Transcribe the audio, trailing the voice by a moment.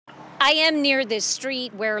I am near this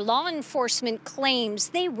street where law enforcement claims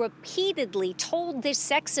they repeatedly told this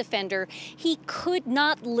sex offender he could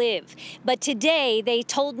not live. But today they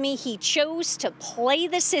told me he chose to play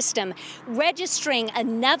the system, registering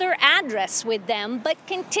another address with them, but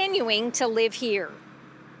continuing to live here.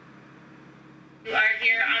 You are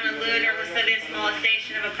here on a lewd or lascivious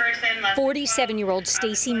molestation of a person. 47-year-old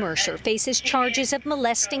Stacy Mercer faces charges of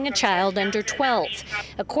molesting a child under 12.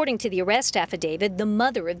 According to the arrest affidavit, the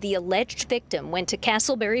mother of the alleged victim went to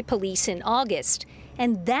Castleberry police in August.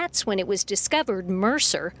 And that's when it was discovered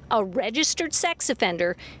Mercer, a registered sex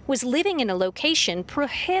offender, was living in a location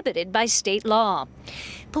prohibited by state law.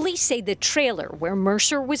 Police say the trailer where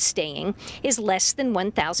Mercer was staying is less than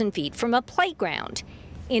 1,000 feet from a playground.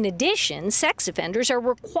 In addition, sex offenders are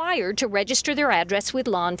required to register their address with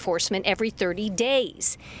law enforcement every 30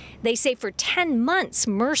 days. They say for 10 months,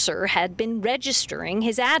 Mercer had been registering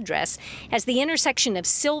his address as the intersection of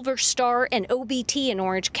Silver Star and OBT in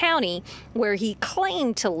Orange County, where he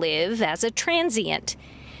claimed to live as a transient.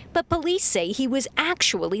 But police say he was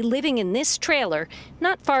actually living in this trailer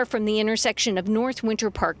not far from the intersection of North Winter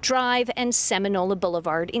Park Drive and Seminole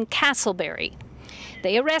Boulevard in Castleberry.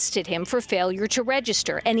 They arrested him for failure to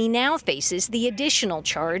register, and he now faces the additional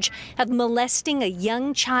charge of molesting a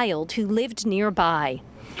young child who lived nearby.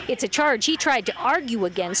 It's a charge he tried to argue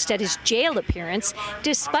against at his jail appearance,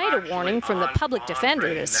 despite a warning from the public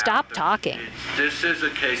defender to stop talking. This is a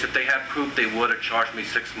case, if they had proof, they would have charged me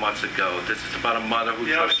 6 months ago. This is about a mother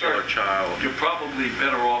who tried to kill her child. You're probably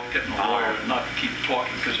better off getting a lawyer and not keep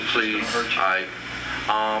talking because it's just going to hurt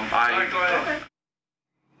you. Go ahead.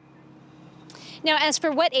 Now, as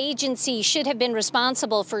for what agency should have been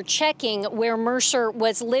responsible for checking where Mercer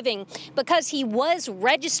was living, because he was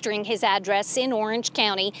registering his address in Orange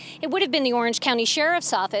County, it would have been the Orange County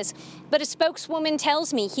Sheriff's Office. But a spokeswoman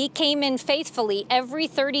tells me he came in faithfully every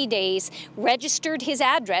 30 days, registered his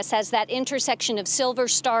address as that intersection of Silver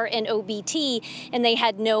Star and OBT, and they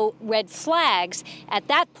had no red flags at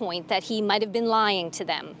that point that he might have been lying to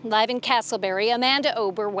them. Live in Castleberry, Amanda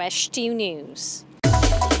Ober, WESH 2 News.